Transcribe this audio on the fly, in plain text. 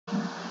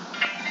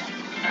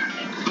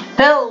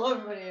Hello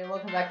everybody and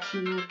welcome back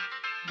to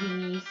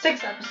the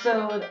 6th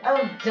episode of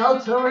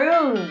Delta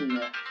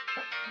Rune.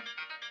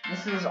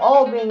 This is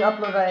all being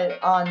uploaded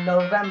on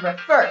November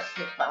 1st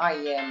if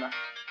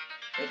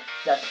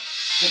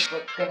that's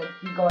what's gonna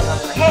be going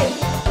on in my head.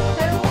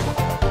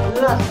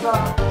 So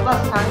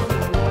last time we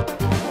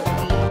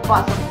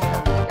bought something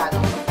from the guy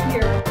over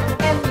here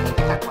and we need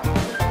to check one.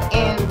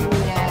 And we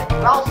had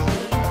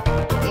Ralsei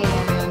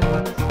and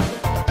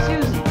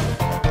Susie.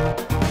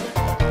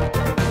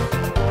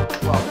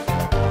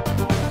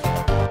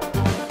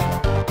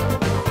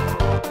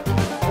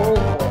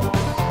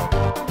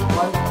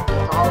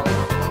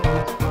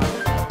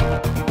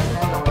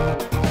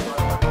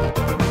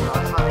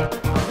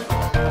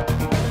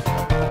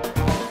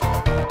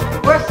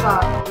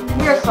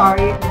 We're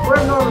sorry,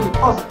 we're normally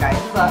puzzle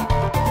guys, but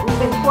we've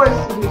been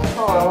forced to do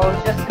puzzles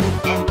just to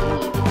make ends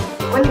meet.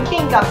 When the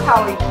king got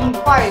power, he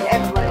fired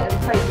everybody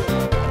and placed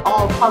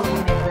all puzzle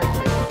makers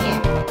in.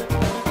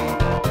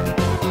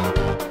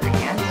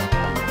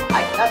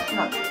 That's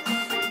not good.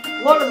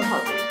 What are the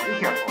puzzles? Be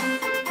careful.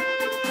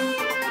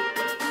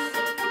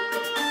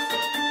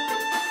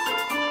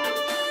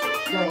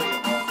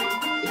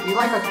 If you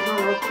like our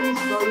tutorials, please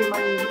throw your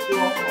money into a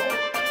hole.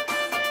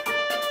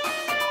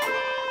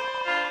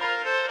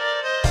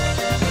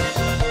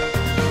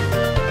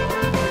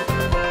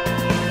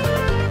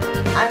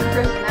 I'm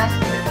Chris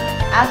Master,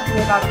 asking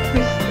about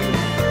Christmas.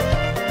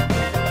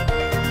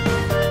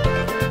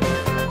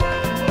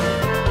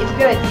 It's a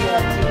good idea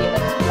to give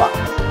us flux.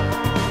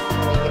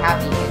 Make it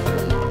happy and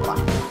really flux.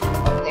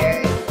 Over there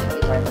is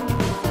our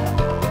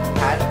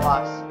had a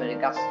box, but it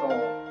got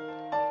stolen.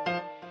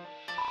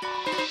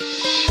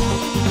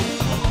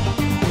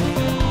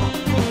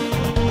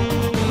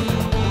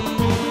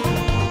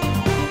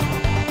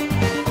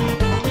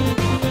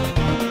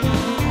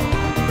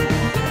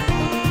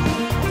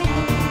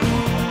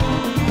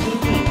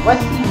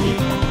 What's easy?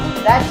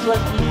 That's what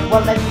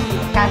lets you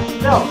cast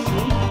spells,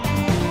 see?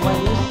 When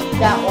you see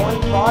that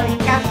orange bar, it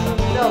casts some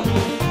spells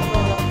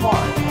from the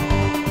bar.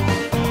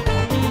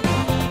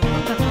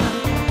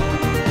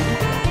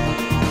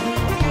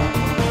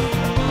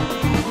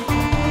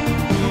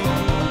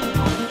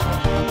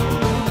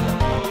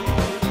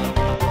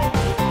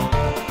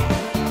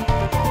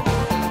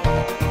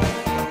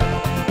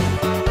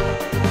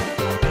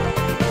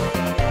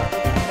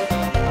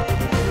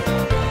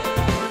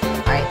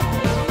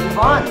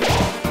 On.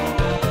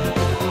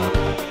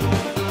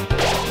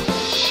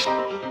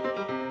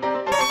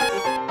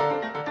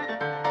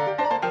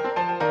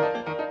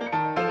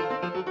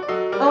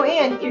 Oh,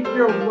 and if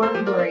you're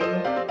wondering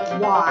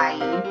why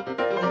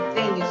the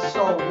thing is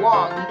so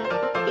long,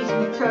 it's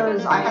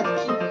because I had to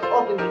keep it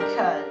open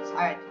because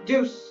I had to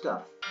do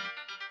stuff.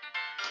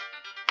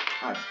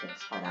 Let's get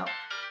this find out.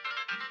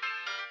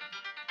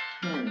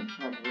 I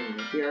have a room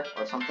here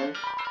or something.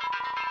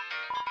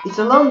 It's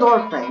a lone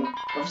door frame,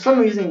 but for some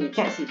reason you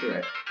can't see through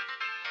it.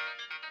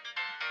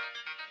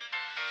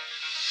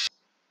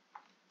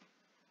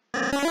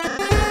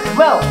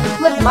 Well,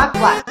 flip my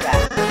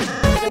flashback.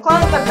 The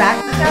clowns are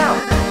back in town.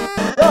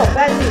 Oh,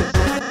 bad news.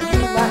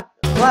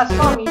 Last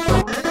saw me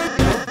from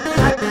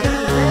I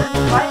really meant to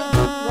fight.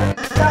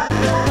 Stop me.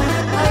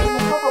 I ain't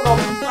the Coco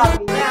can stop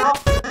me now.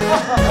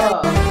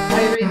 I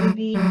really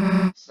be.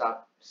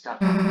 Stop.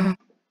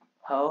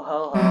 Ho ho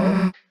ho.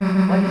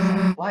 What is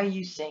that? Why are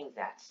you saying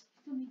that?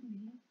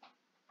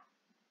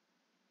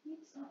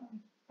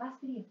 Last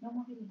video, no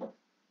more video.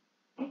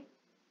 Okay?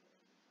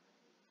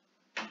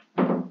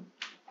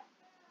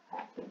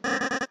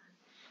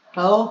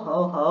 Ho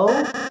ho ho.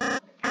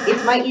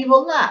 It's my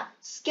evil laugh.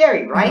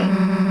 Scary, right?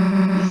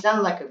 You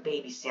sound like a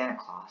baby Santa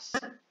Claus.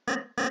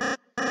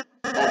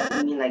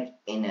 You mean like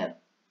in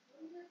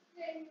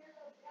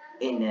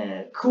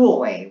a cool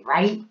way,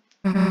 right?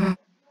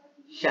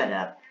 Shut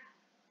up.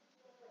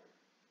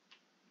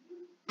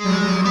 You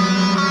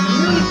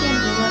really think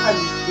you know how to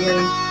be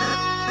scary?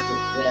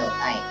 Well,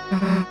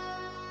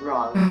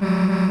 wrong.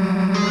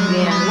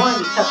 Man, one of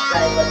the tough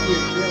guys like you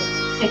really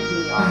tick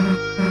me off.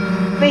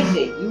 Face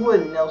it, you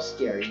wouldn't know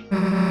scary.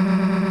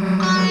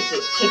 If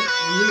it ticks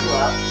you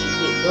up, you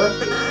get your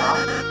face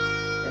off.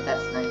 But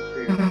that's not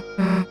true.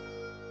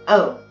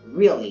 Oh,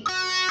 really?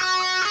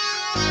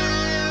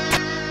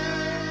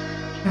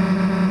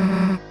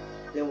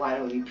 Then why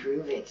don't we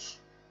prove it?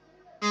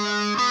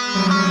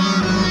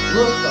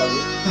 We'll start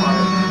with the part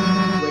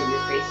where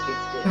your face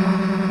gets bit off.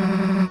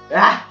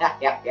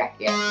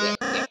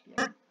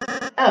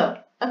 Oh,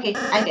 okay,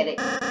 I get it.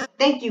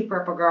 Thank you,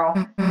 Purple Girl.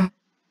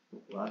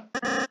 What?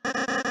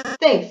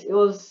 Thanks, it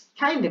was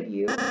kind of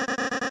you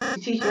to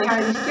teach me how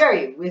to be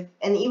scary with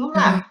an evil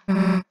laugh.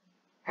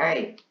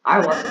 Hey, I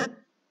wasn't.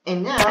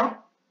 And now,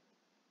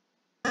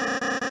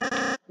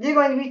 you're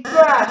going to be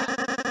thrashed.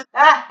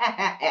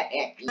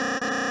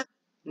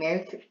 Merry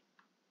Christmas.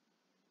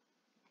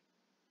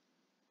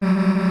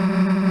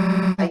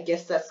 I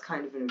guess that's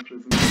kind of an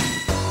improvement.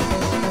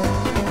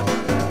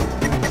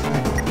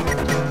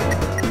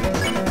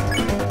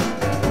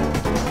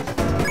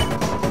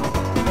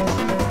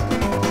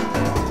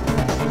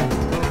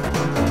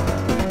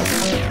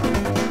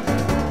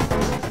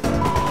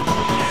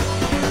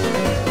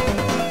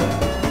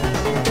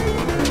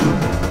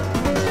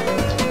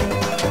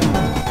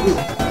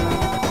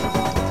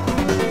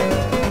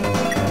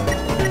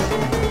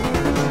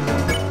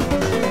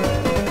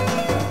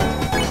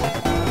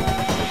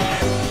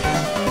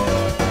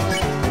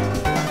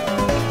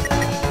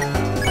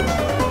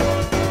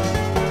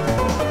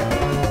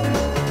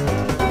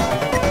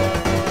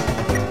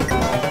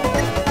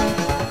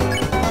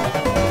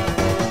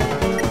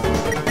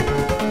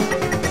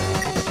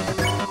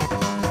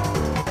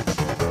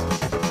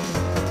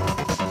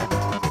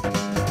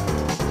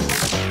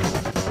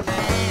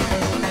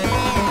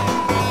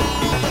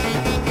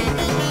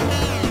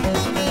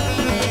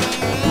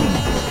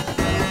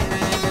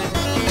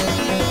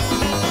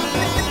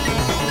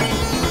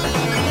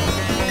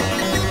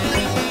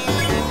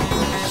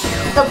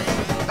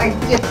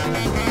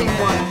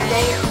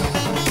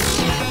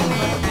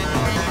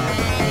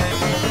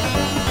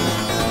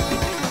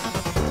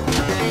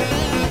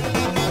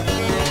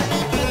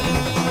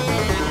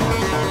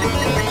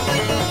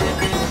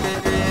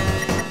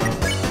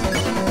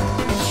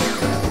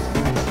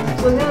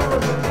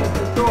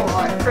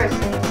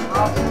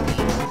 costly.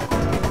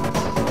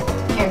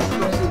 Can't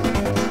proceed.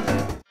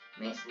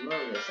 Makes a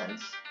little bit of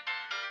sense.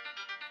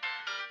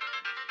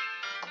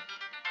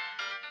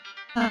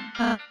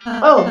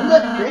 Oh,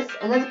 look, Chris,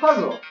 another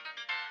puzzle.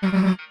 Oh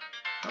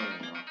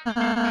no.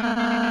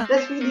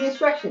 Let's read the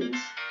instructions.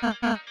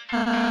 The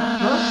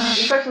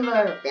instructions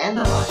are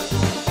vandalized.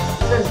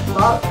 It says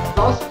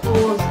lost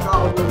fools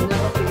doll will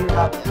never figure it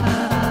out yet.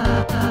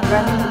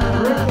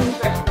 Read the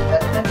instructions.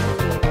 That's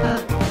definitely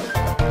it.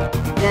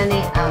 Then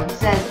it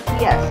says,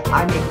 yes,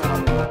 I make my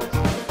own rules.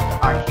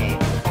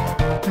 Arcade.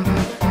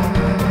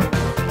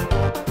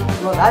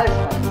 Well, that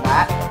explains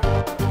that.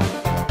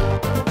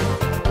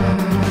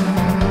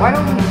 Why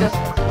don't we just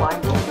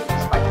climb over the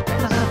spider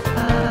fence?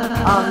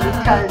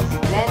 Because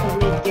then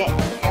we get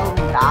impaled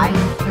and die.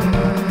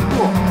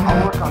 Cool, I'll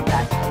work on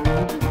that. And you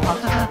do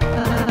puzzle.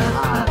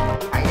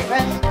 Try your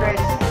best,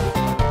 Chris.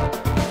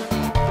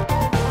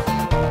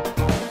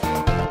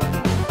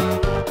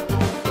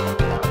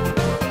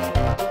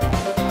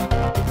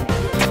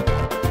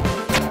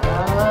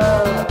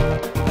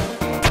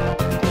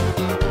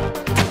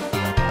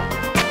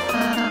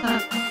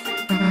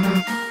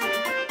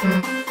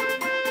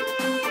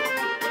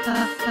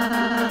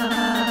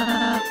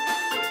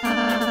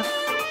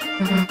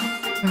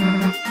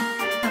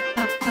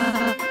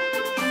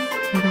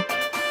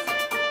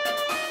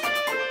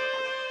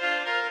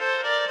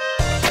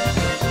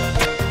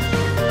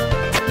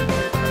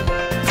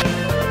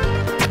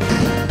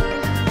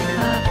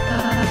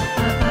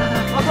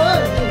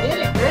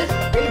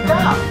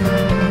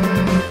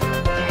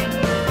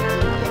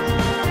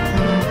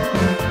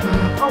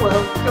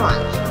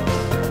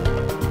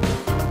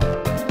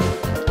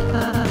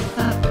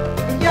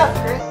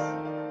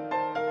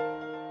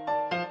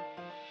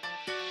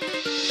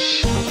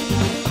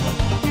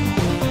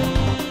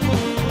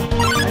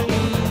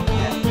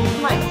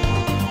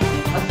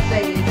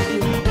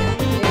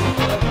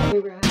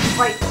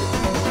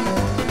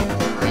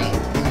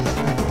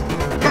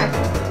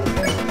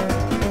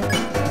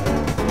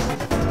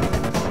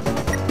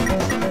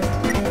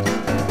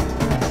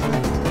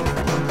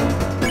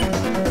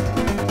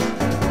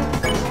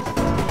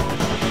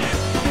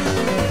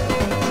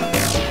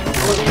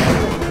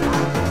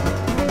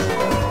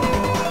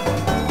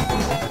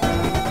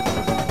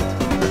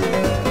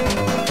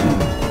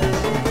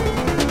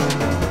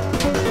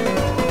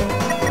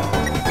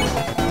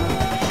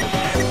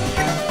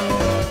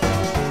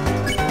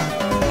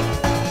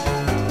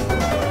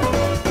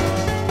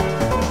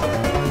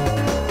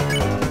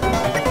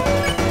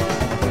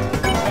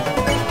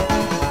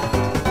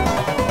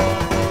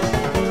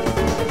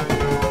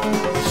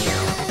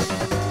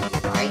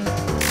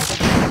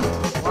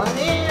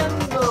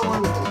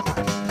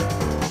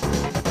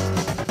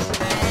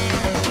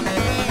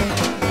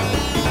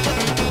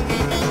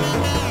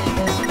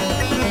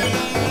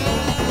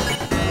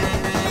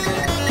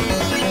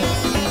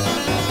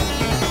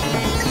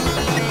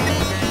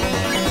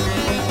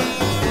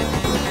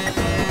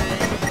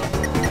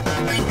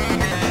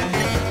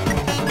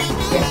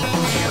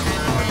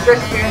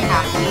 First fair and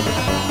happy.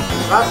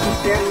 Ross is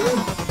fair and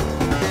Rune.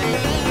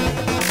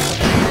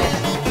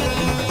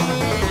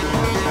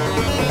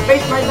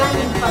 Face my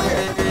diamond cutter.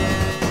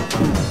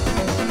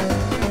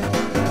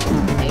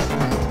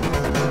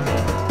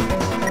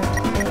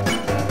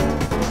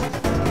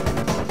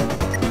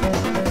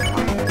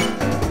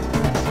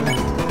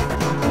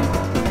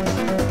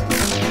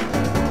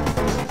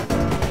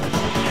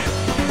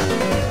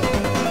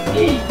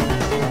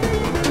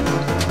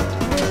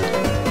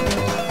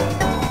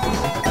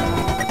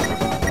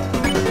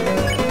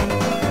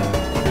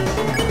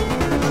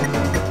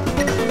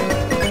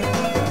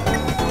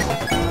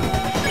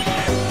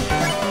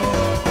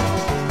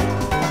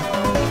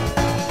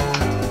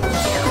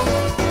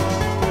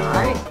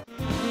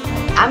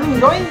 I'm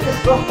enjoying this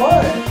so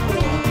far.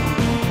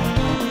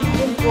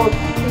 It will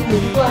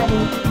continue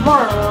playing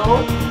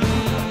tomorrow,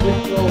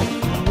 which will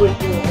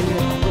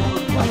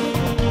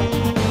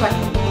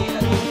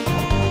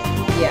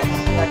yes,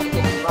 that can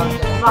take months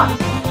and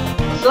months.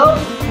 So,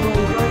 if you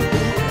enjoyed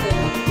this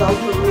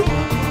Zelda room,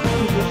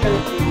 be sure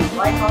to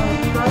like, comment,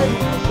 subscribe, and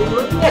I'll see you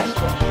in the next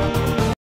one.